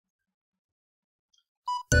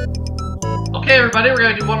Okay, everybody, we're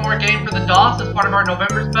going to do one more game for the DOS as part of our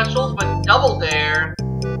November specials with Double Dare.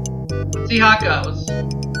 Let's see how it goes.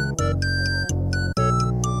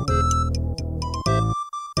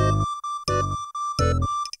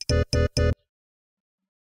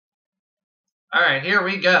 Alright, here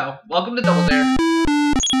we go. Welcome to Double Dare.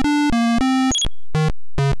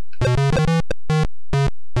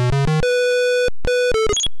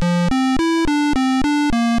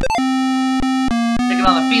 Taking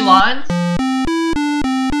on the felines.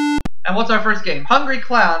 And what's our first game? Hungry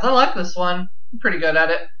Clowns. I like this one. I'm pretty good at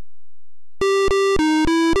it.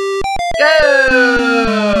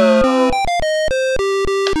 Go!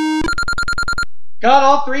 Got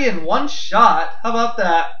all three in one shot. How about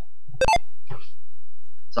that?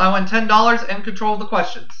 So I win $10 and control the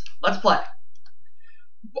questions. Let's play.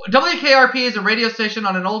 WKRP is a radio station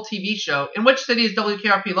on an old TV show. In which city is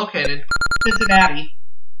WKRP located? Cincinnati.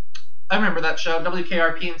 I remember that show,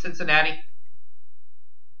 WKRP in Cincinnati.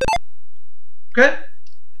 Okay.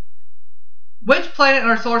 Which planet in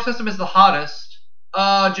our solar system is the hottest?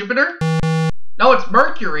 Jupiter? No, it's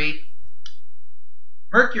Mercury.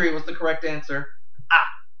 Mercury was the correct answer.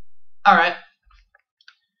 Alright.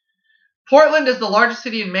 Portland is the largest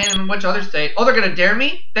city in Maine, in which other state? Oh, they're gonna dare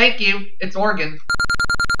me? Thank you. It's Oregon.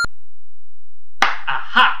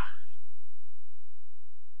 Aha!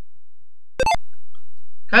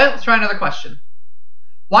 Okay, let's try another question.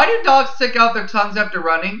 Why do dogs stick out their tongues after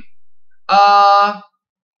running?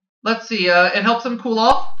 Let's see, it helps them cool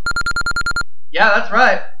off? Yeah, that's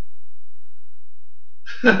right.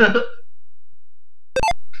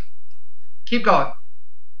 Keep going.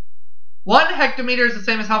 1 hectometer is the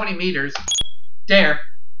same as how many meters? Dare.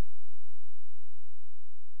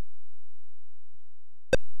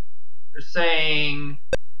 They're saying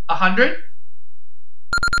 100?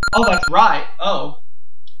 Oh, that's right. Oh.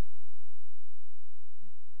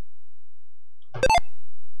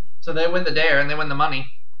 So they win the dare and they win the money.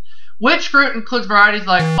 Which fruit includes varieties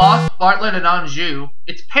like Foss, Bartlett, and Anjou?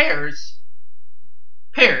 It's pears.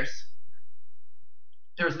 Pears.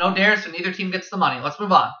 There's no dare, so neither team gets the money. Let's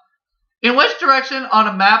move on. In which direction on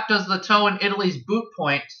a map does the toe in Italy's boot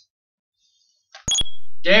point?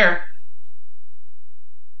 Dare.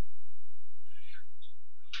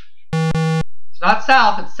 It's not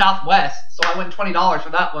south, it's southwest, so I win $20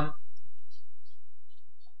 for that one.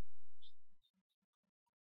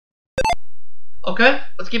 Okay,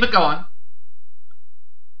 let's keep it going.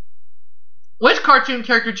 Which cartoon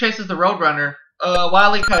character chases the Roadrunner?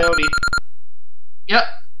 Wile E. Coyote. Yep.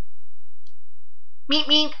 Meep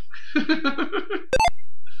meep.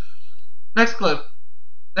 Next clue.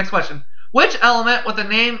 Next question. Which element with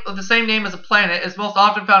the same name as a planet is most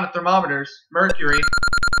often found in thermometers? Mercury.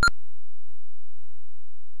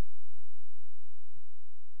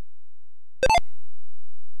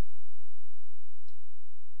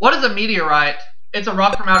 What is a meteorite? It's a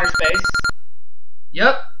rock from outer space.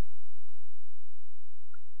 Yep.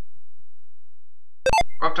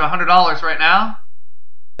 We're up to $100 right now.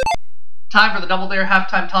 Time for the Double Dare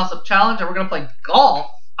halftime toss-up challenge, and we're going to play golf.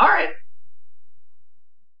 Alright.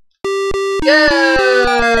 Yeah!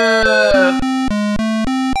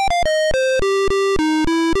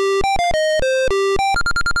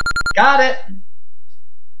 Got it.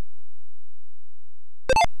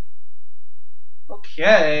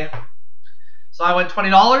 Okay. So I win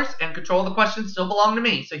 $20, and control of the questions still belong to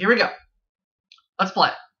me. So here we go. Let's play.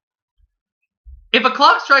 If a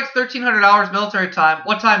clock strikes 1300 hours military time,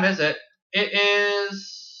 what time is it? It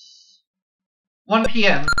is 1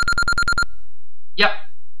 p.m. Yep.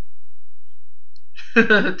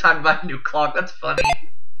 Time to buy a new clock. That's funny.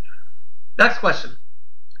 Next question.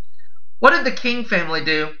 What did the King family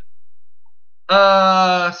do?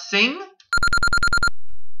 Sing?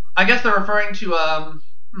 I guess they're referring to,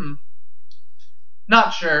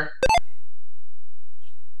 not sure.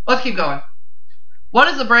 Let's keep going. What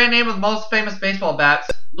is the brand name of the most famous baseball bats?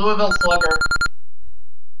 Louisville Slugger.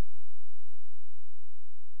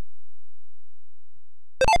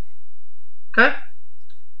 Okay.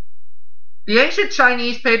 The ancient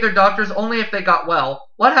Chinese paid their doctors only if they got well.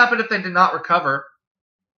 What happened if they did not recover?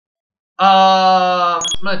 I'm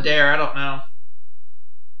gonna dare, I don't know.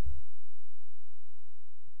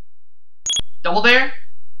 Double dare?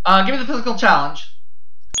 Give me the physical challenge.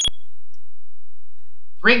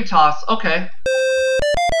 Ring toss, okay.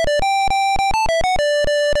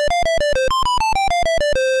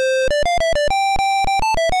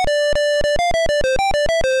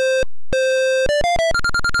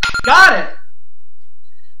 Got it!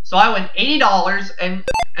 So I win $80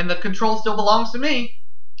 and the control still belongs to me.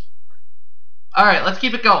 Alright, let's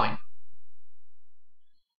keep it going.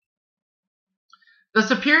 The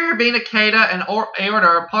superior vena cava and aorta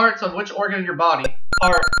are parts of which organ in your body?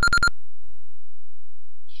 Heart.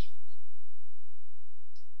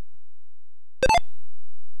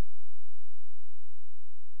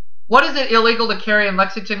 What is it illegal to carry in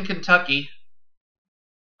Lexington, Kentucky?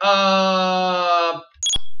 Dare.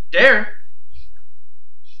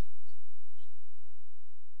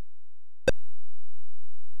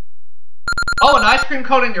 Oh, an ice cream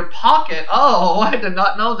cone in your pocket. Oh, I did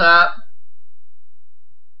not know that.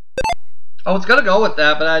 I was gonna go with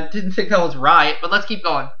that, but I didn't think that was right. But let's keep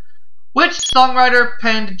going. Which songwriter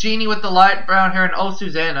penned Jeannie with the light brown hair and Oh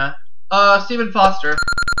Susanna? Stephen Foster.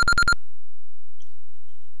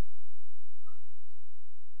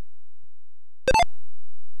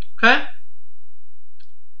 Okay.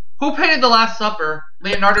 Who painted The Last Supper?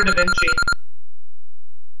 Leonardo da Vinci.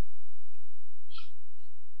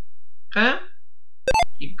 Okay.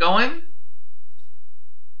 Keep going.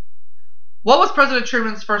 What was President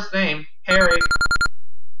Truman's first name? Harry.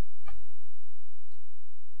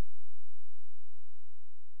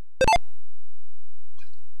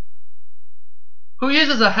 Who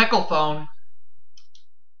uses a heckle phone?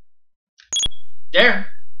 Dare.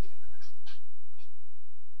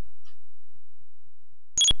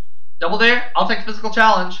 Double dare? I'll take physical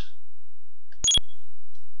challenge.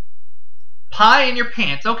 Pie in your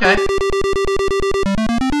pants. Okay.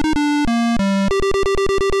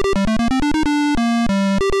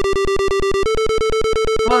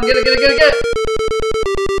 Come on, get it, get it, get it, get it.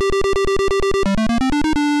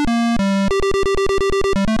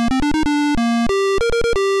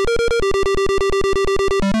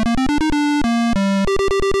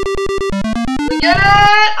 We get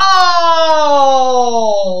it!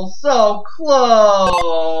 Oh, so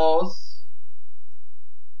close.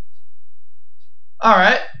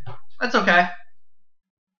 Alright, that's okay.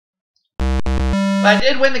 But I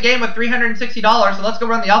did win the game with $360, so let's go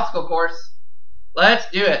run the obstacle course. Let's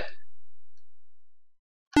do it.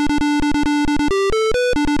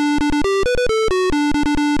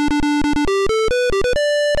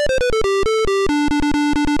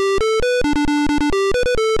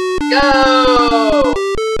 Go!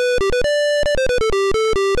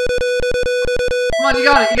 Come on, you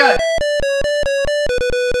got it, you got it.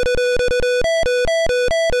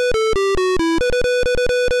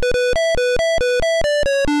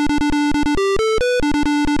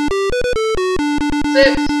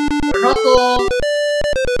 Six. Or hustle.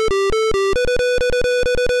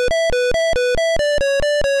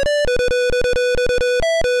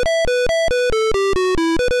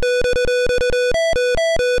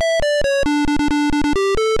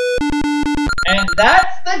 And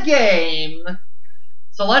that's the game.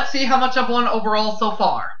 So let's see how much I've won overall so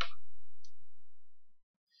far.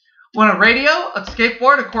 Won a radio, a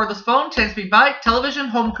skateboard, a cordless phone, 10-speed bike, television,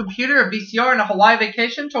 home computer, a VCR, and a Hawaii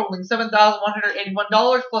vacation, totaling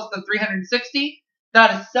 $7,181 plus the $360.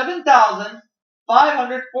 That is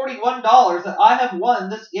 $7,541 that I have won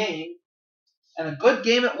this game. And a good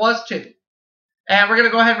game it was, too. And we're going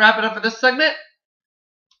to go ahead and wrap it up for this segment.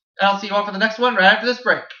 And I'll see you all for the next one right after this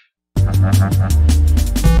break.